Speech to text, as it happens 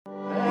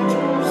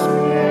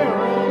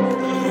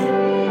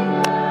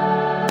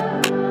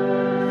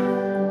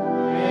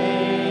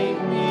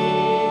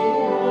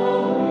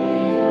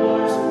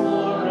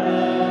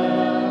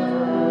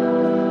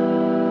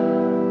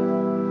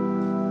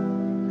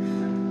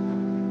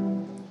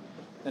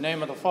In the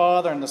name of the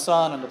Father, and the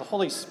Son, and of the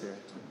Holy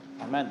Spirit.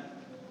 Amen.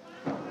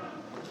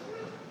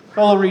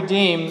 Fellow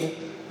redeemed,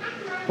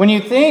 when you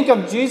think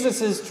of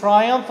Jesus'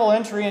 triumphal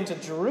entry into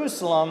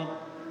Jerusalem,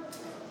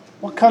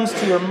 what comes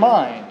to your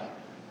mind?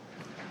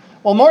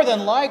 Well, more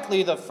than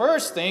likely, the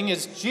first thing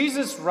is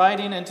Jesus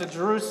riding into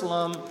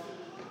Jerusalem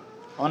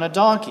on a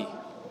donkey,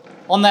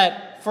 on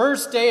that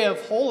first day of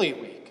Holy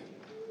Week.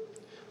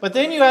 But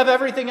then you have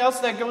everything else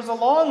that goes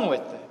along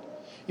with it.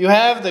 You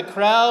have the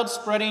crowd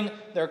spreading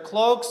their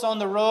cloaks on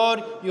the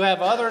road. You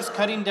have others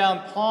cutting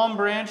down palm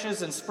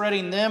branches and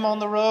spreading them on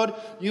the road.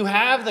 You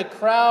have the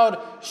crowd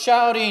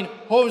shouting,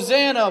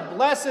 "Hosanna,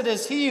 blessed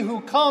is he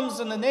who comes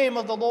in the name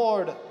of the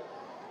Lord,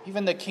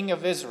 even the King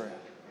of Israel."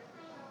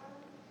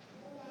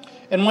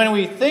 And when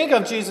we think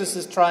of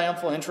Jesus'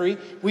 triumphal entry,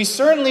 we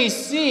certainly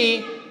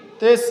see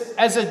this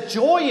as a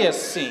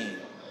joyous scene.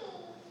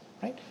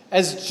 Right?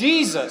 As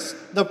Jesus,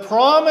 the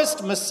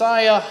promised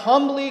Messiah,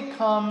 humbly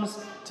comes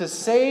to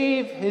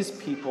save his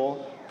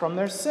people from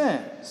their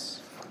sins.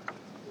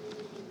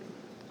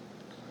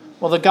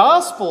 Well, the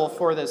gospel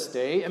for this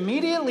day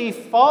immediately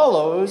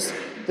follows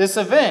this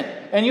event.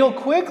 And you'll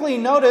quickly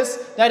notice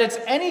that it's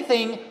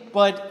anything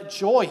but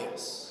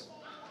joyous.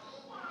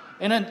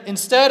 And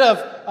instead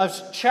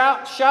of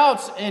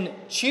shouts and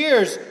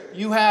cheers,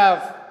 you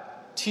have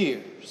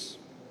tears,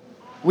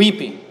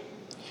 weeping.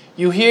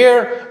 You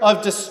hear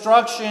of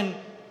destruction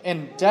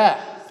and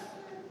death.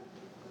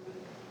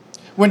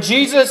 When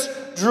Jesus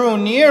drew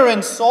near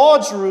and saw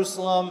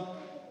Jerusalem,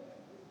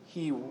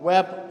 he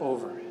wept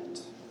over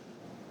it.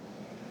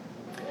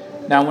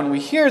 Now, when we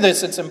hear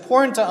this, it's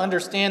important to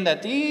understand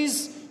that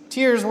these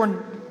tears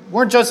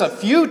weren't just a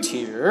few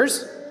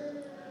tears.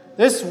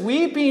 This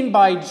weeping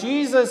by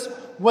Jesus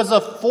was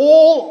a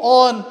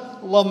full-on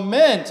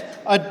lament,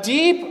 a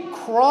deep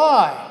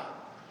cry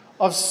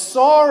of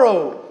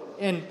sorrow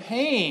and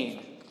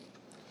pain.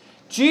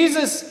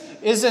 Jesus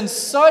is in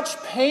such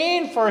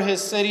pain for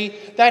his city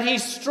that he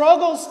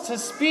struggles to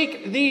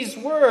speak these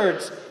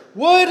words.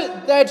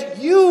 "Would that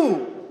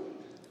you,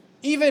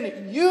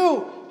 even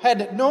you,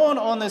 had known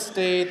on this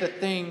day the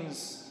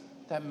things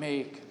that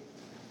make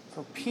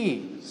for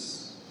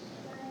peace."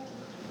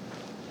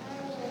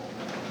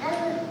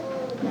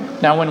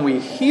 Now, when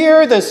we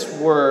hear this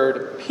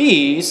word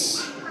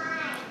peace,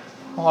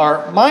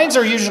 our minds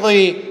are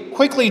usually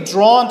quickly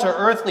drawn to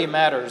earthly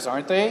matters,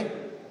 aren't they?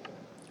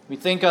 We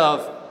think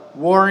of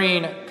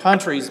warring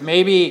countries,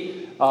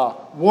 maybe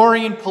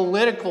warring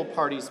political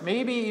parties,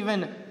 maybe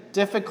even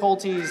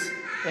difficulties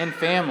in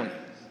families.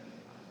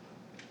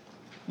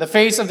 In the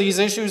face of these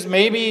issues,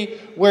 maybe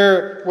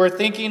we're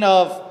thinking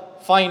of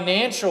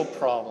financial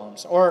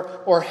problems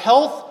or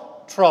health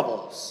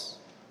troubles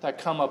that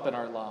come up in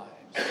our lives.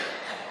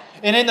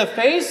 And in the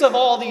face of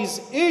all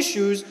these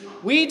issues,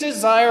 we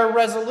desire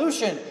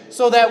resolution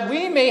so that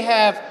we may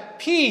have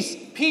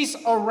peace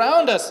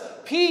around us,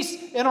 peace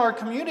in our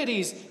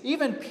communities,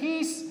 even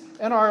peace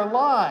in our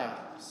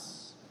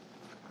lives.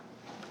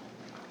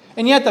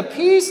 And yet the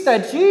peace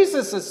that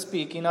Jesus is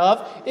speaking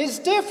of is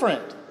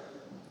different.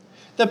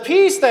 The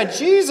peace that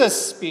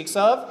Jesus speaks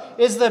of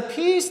is the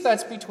peace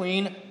that's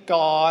between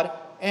God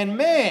and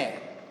man.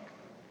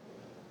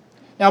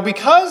 Now,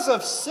 because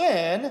of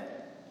sin,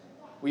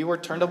 we were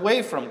turned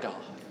away from God,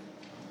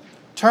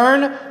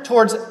 turned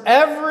towards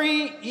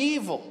every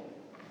evil.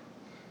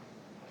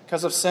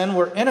 Because of sin,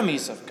 we're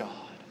enemies of God.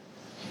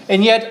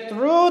 And yet,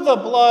 through the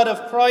blood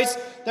of Christ,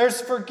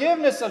 there's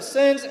forgiveness of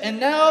sins, and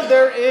now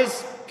there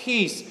is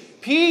peace.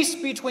 Peace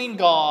between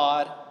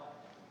God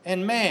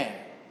and man.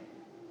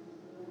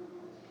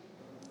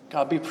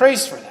 God be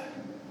praised for that.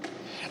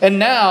 And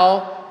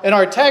now, in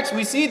our text,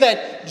 we see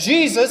that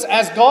Jesus,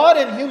 as God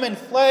in human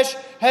flesh,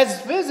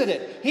 has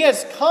visited. He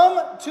has come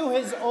to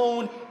his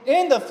own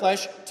in the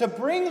flesh to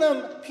bring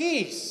them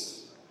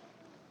peace,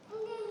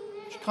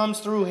 which comes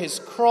through his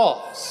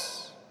cross.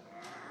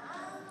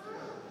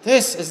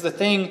 This is the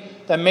thing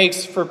that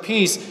makes for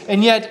peace.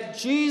 And yet,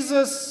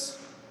 Jesus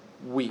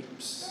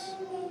weeps.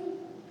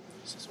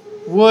 He says,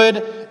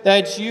 "Would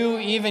that you,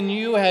 even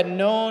you, had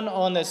known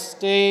on this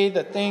day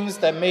the things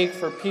that make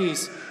for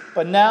peace,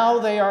 but now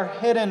they are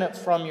hidden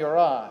from your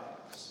eyes."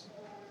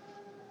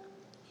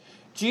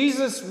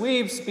 Jesus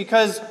weeps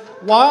because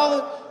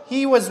while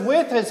he was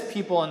with his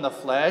people in the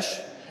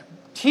flesh,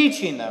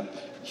 teaching them,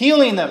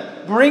 healing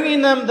them,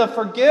 bringing them the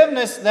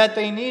forgiveness that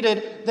they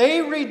needed,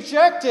 they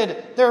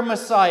rejected their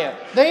Messiah.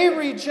 They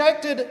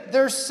rejected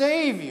their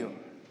Savior.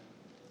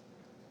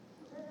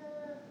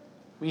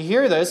 We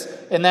hear this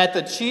in that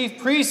the chief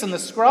priests and the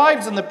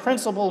scribes and the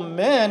principal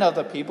men of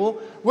the people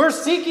were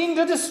seeking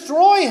to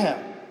destroy him.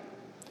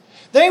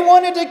 They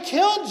wanted to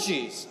kill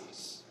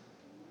Jesus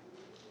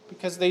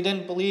because they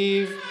didn't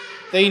believe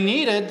they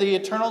needed the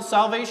eternal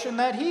salvation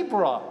that he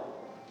brought.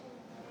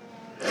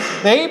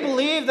 They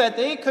believed that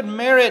they could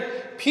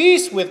merit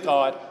peace with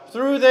God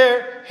through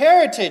their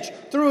heritage,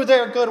 through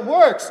their good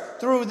works,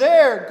 through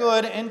their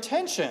good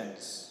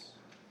intentions.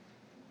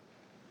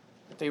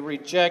 But they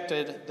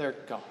rejected their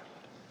God,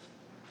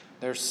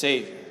 their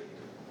Savior.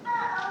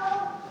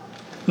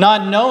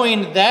 Not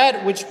knowing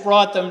that which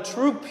brought them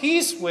true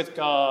peace with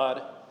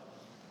God,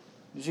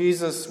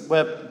 Jesus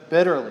wept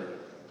bitterly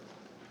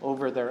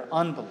over their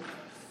unbelief.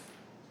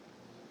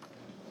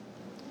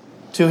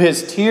 To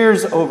his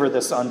tears over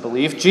this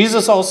unbelief,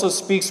 Jesus also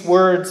speaks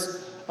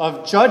words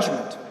of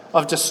judgment,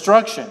 of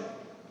destruction.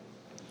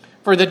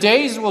 For the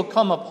days will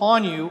come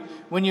upon you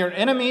when your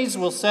enemies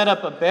will set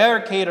up a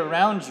barricade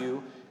around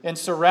you and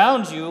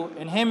surround you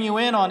and hem you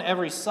in on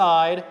every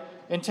side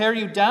and tear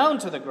you down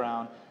to the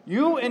ground,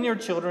 you and your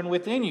children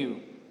within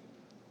you.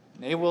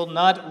 They will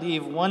not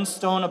leave one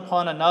stone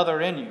upon another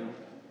in you,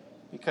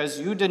 because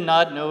you did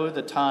not know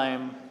the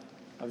time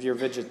of your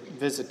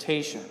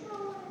visitation.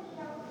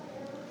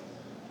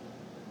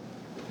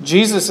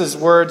 Jesus'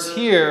 words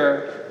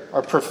here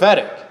are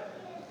prophetic.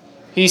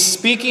 He's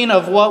speaking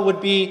of what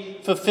would be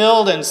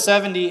fulfilled in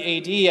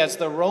 70 AD as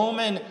the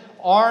Roman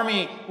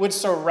army would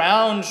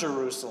surround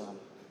Jerusalem.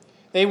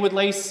 They would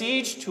lay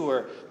siege to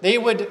her. They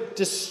would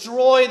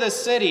destroy the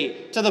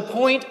city to the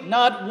point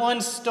not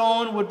one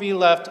stone would be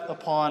left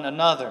upon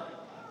another.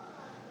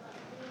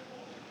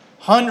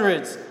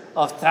 Hundreds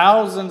of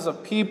thousands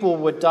of people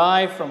would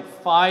die from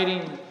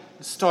fighting,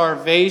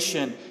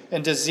 starvation,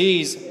 and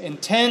disease,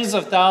 and tens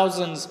of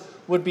thousands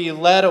would be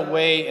led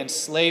away in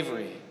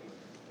slavery.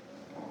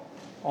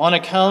 On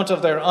account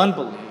of their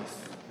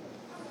unbelief,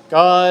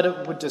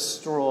 God would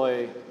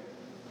destroy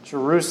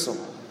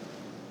Jerusalem.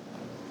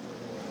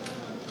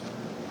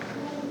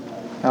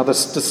 Now,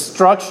 this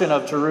destruction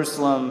of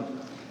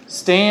Jerusalem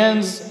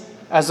stands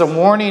as a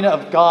warning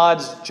of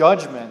God's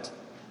judgment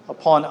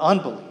upon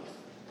unbelief.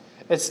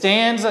 It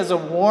stands as a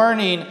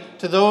warning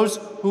to those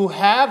who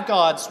have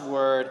God's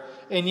word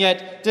and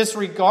yet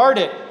disregard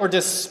it or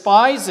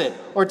despise it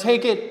or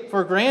take it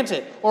for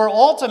granted or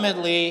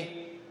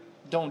ultimately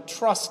don't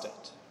trust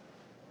it.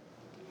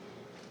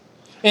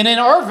 And in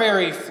our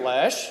very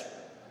flesh,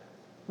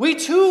 we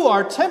too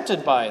are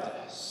tempted by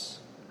this.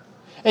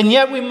 And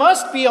yet we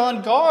must be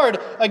on guard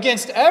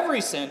against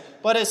every sin,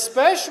 but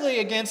especially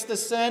against the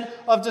sin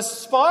of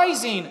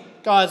despising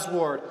God's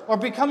word, or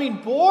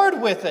becoming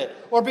bored with it,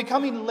 or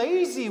becoming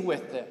lazy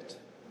with it.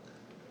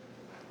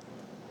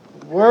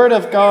 The Word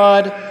of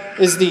God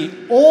is the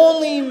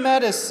only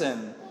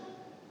medicine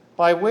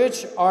by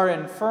which our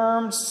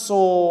infirmed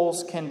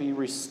souls can be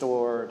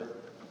restored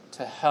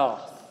to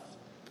health.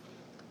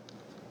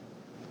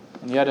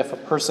 And yet if a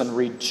person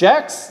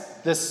rejects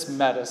this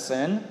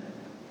medicine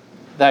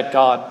that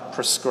God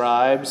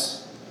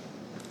prescribes,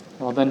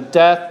 well, then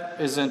death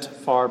isn't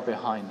far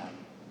behind them.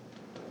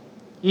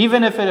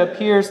 Even if it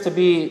appears to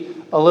be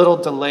a little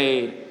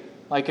delayed,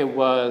 like it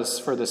was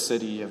for the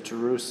city of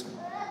Jerusalem.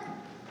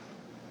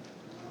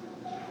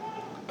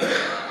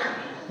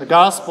 The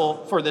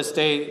gospel for this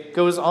day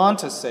goes on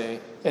to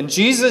say, and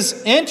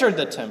Jesus entered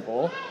the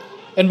temple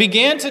and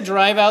began to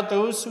drive out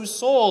those who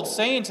sold,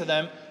 saying to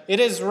them,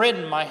 "It is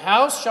written, my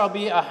house shall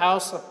be a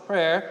house of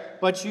prayer,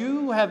 but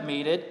you have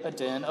made it a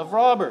den of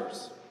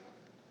robbers."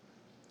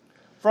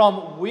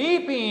 From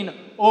weeping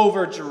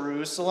over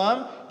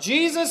Jerusalem,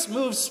 Jesus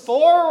moves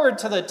forward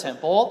to the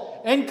temple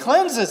and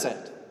cleanses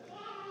it.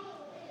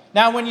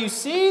 Now, when you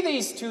see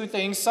these two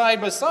things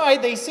side by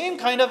side, they seem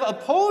kind of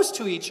opposed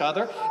to each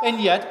other, and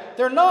yet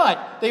they're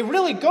not. They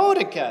really go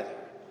together.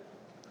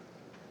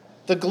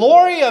 The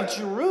glory of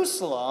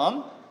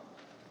Jerusalem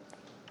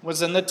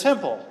was in the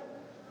temple.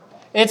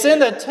 It's in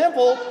the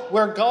temple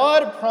where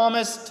God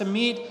promised to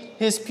meet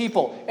his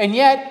people. And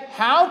yet,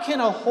 how can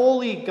a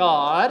holy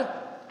God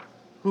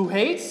who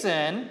hates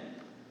sin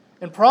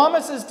and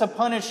promises to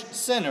punish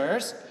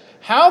sinners,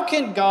 how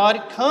can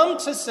God come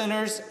to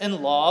sinners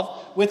in love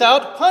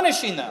without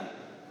punishing them?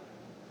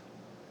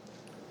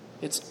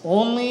 It's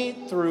only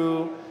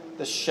through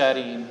the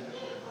shedding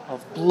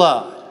of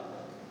blood.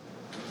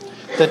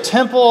 The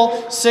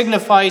temple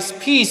signifies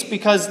peace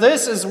because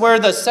this is where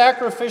the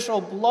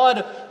sacrificial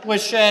blood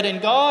was shed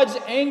and God's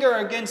anger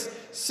against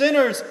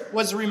sinners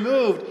was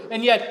removed.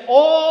 And yet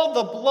all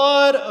the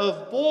blood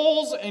of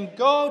bulls and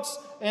goats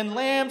and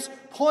lambs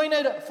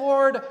pointed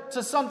forward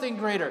to something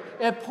greater.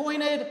 It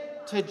pointed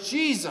to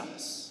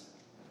Jesus,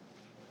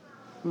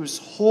 whose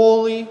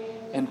holy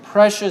and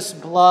precious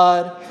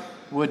blood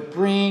would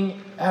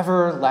bring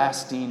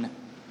everlasting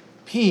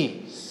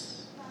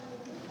peace.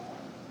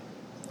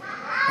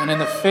 And in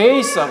the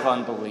face of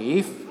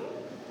unbelief,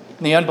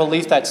 and the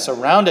unbelief that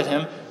surrounded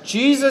him,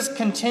 Jesus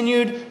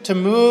continued to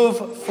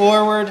move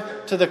forward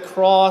to the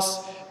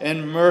cross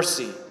in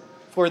mercy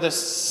for the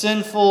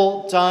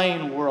sinful,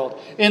 dying world.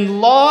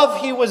 In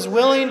love, he was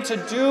willing to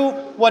do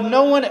what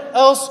no one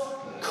else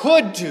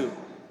could do.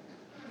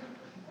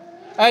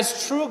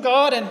 As true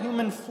God and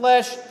human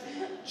flesh,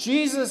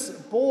 Jesus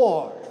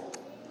bore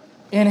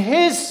in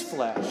his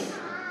flesh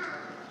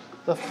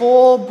the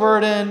full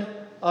burden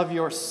of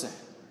your sin.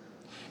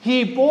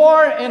 He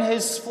bore in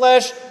his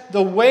flesh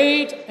the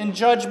weight and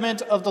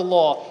judgment of the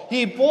law.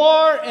 He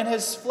bore in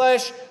his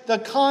flesh the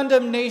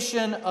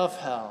condemnation of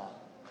hell.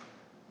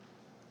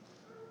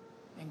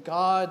 And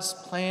God's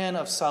plan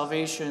of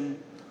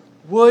salvation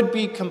would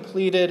be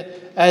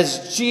completed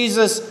as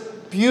Jesus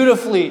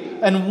beautifully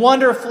and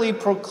wonderfully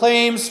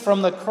proclaims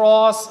from the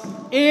cross,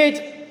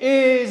 "It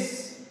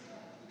is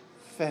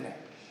finished."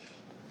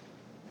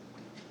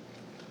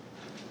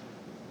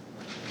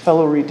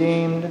 Fellow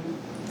redeemed,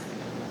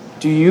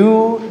 do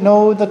you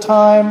know the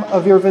time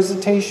of your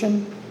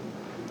visitation?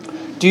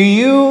 Do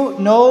you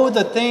know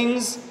the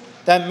things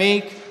that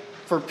make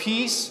for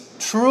peace,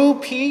 true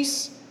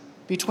peace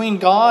between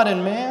God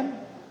and man?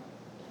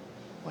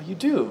 Well, you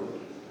do.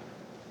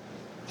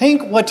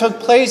 Think what took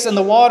place in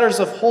the waters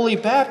of holy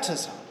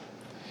baptism.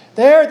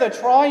 There, the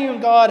triune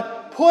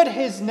God put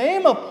his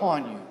name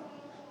upon you.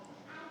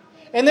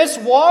 And this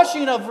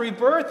washing of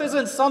rebirth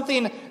isn't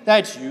something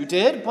that you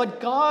did,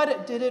 but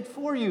God did it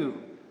for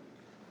you.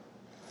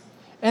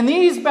 And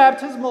these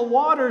baptismal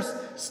waters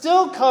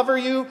still cover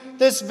you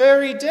this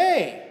very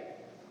day.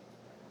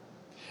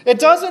 It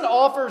doesn't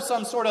offer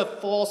some sort of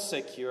false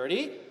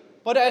security,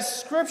 but as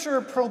Scripture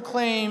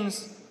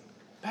proclaims,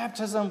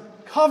 baptism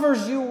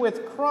covers you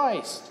with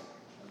Christ.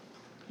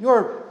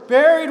 You're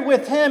buried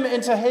with him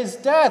into his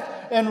death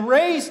and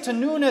raised to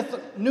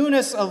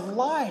newness of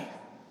life,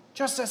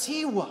 just as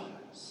he was.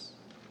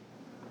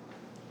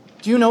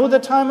 Do you know the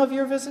time of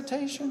your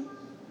visitation?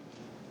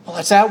 Well,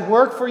 it's at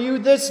work for you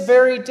this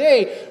very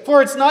day.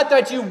 For it's not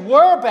that you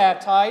were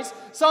baptized,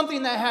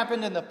 something that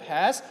happened in the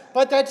past,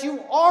 but that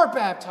you are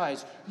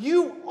baptized.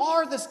 You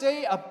are this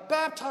day a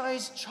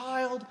baptized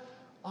child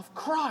of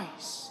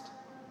Christ.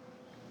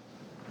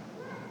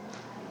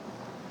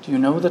 Do you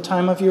know the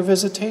time of your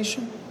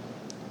visitation?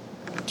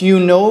 Do you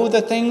know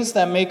the things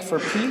that make for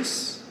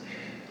peace?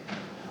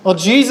 Well,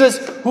 Jesus,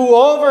 who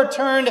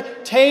overturned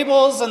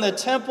tables in the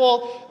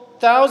temple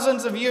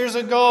thousands of years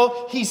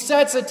ago, he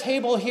sets a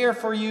table here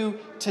for you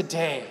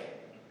today,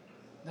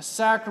 the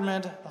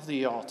sacrament of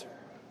the altar.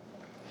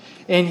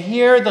 And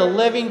here the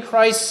living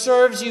Christ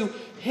serves you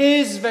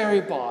his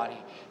very body,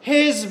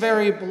 his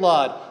very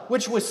blood,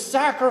 which was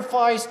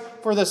sacrificed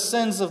for the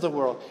sins of the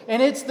world.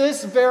 And it's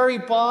this very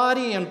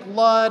body and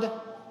blood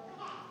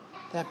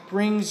that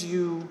brings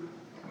you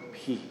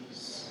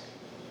peace.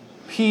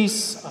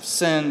 Peace of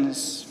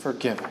sins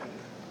forgiven.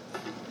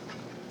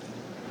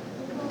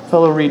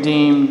 Fellow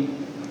redeemed,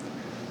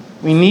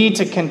 we need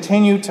to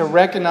continue to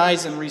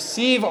recognize and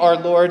receive our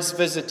Lord's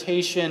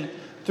visitation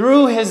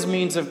through his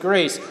means of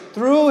grace,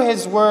 through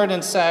his word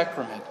and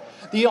sacrament.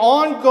 The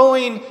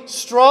ongoing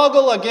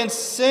struggle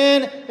against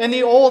sin in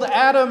the old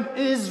Adam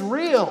is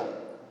real.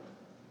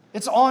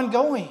 It's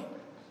ongoing.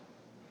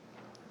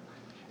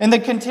 And the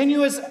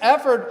continuous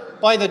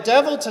effort by the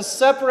devil to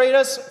separate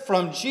us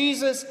from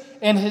Jesus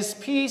and his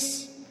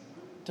peace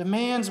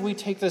demands we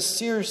take this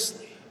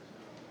seriously.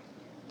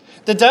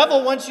 The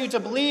devil wants you to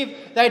believe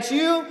that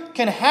you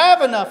can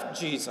have enough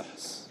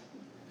Jesus,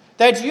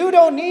 that you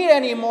don't need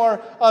any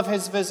more of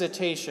his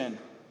visitation,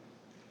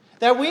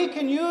 that we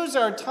can use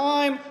our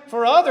time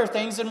for other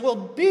things and we'll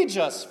be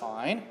just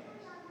fine.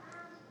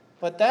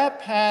 But that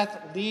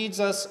path leads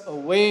us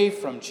away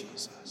from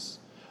Jesus,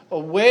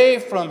 away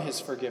from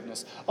his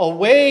forgiveness,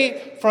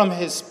 away from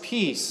his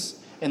peace,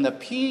 and the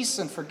peace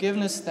and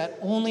forgiveness that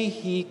only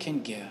he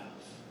can give.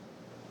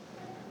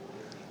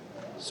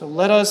 So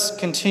let us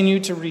continue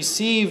to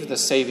receive the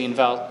saving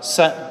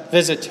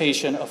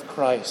visitation of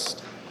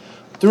Christ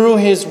through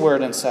his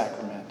word and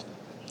sacrament.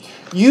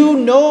 You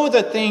know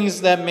the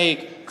things that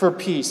make for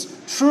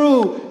peace,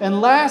 true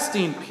and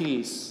lasting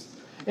peace.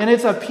 And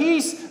it's a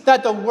peace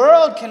that the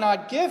world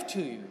cannot give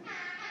to you.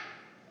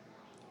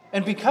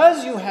 And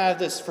because you have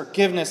this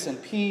forgiveness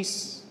and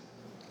peace,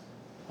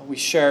 we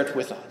share it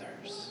with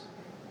others.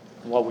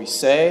 What we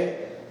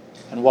say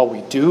and what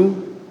we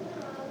do.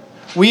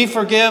 We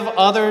forgive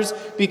others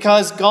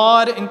because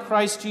God in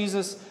Christ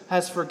Jesus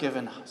has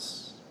forgiven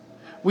us.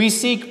 We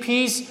seek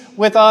peace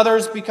with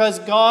others because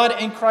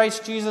God in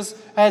Christ Jesus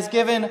has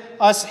given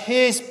us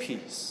his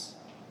peace.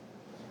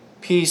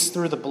 Peace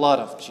through the blood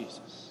of Jesus.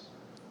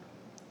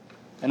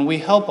 And we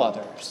help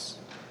others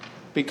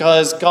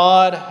because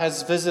God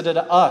has visited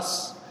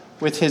us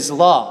with his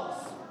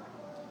love,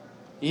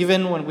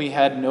 even when we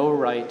had no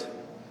right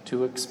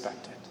to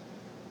expect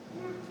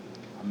it.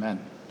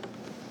 Amen.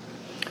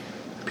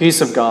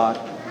 Peace of God,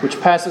 which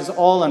passes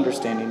all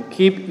understanding,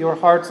 keep your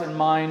hearts and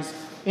minds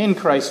in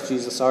Christ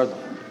Jesus our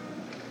Lord.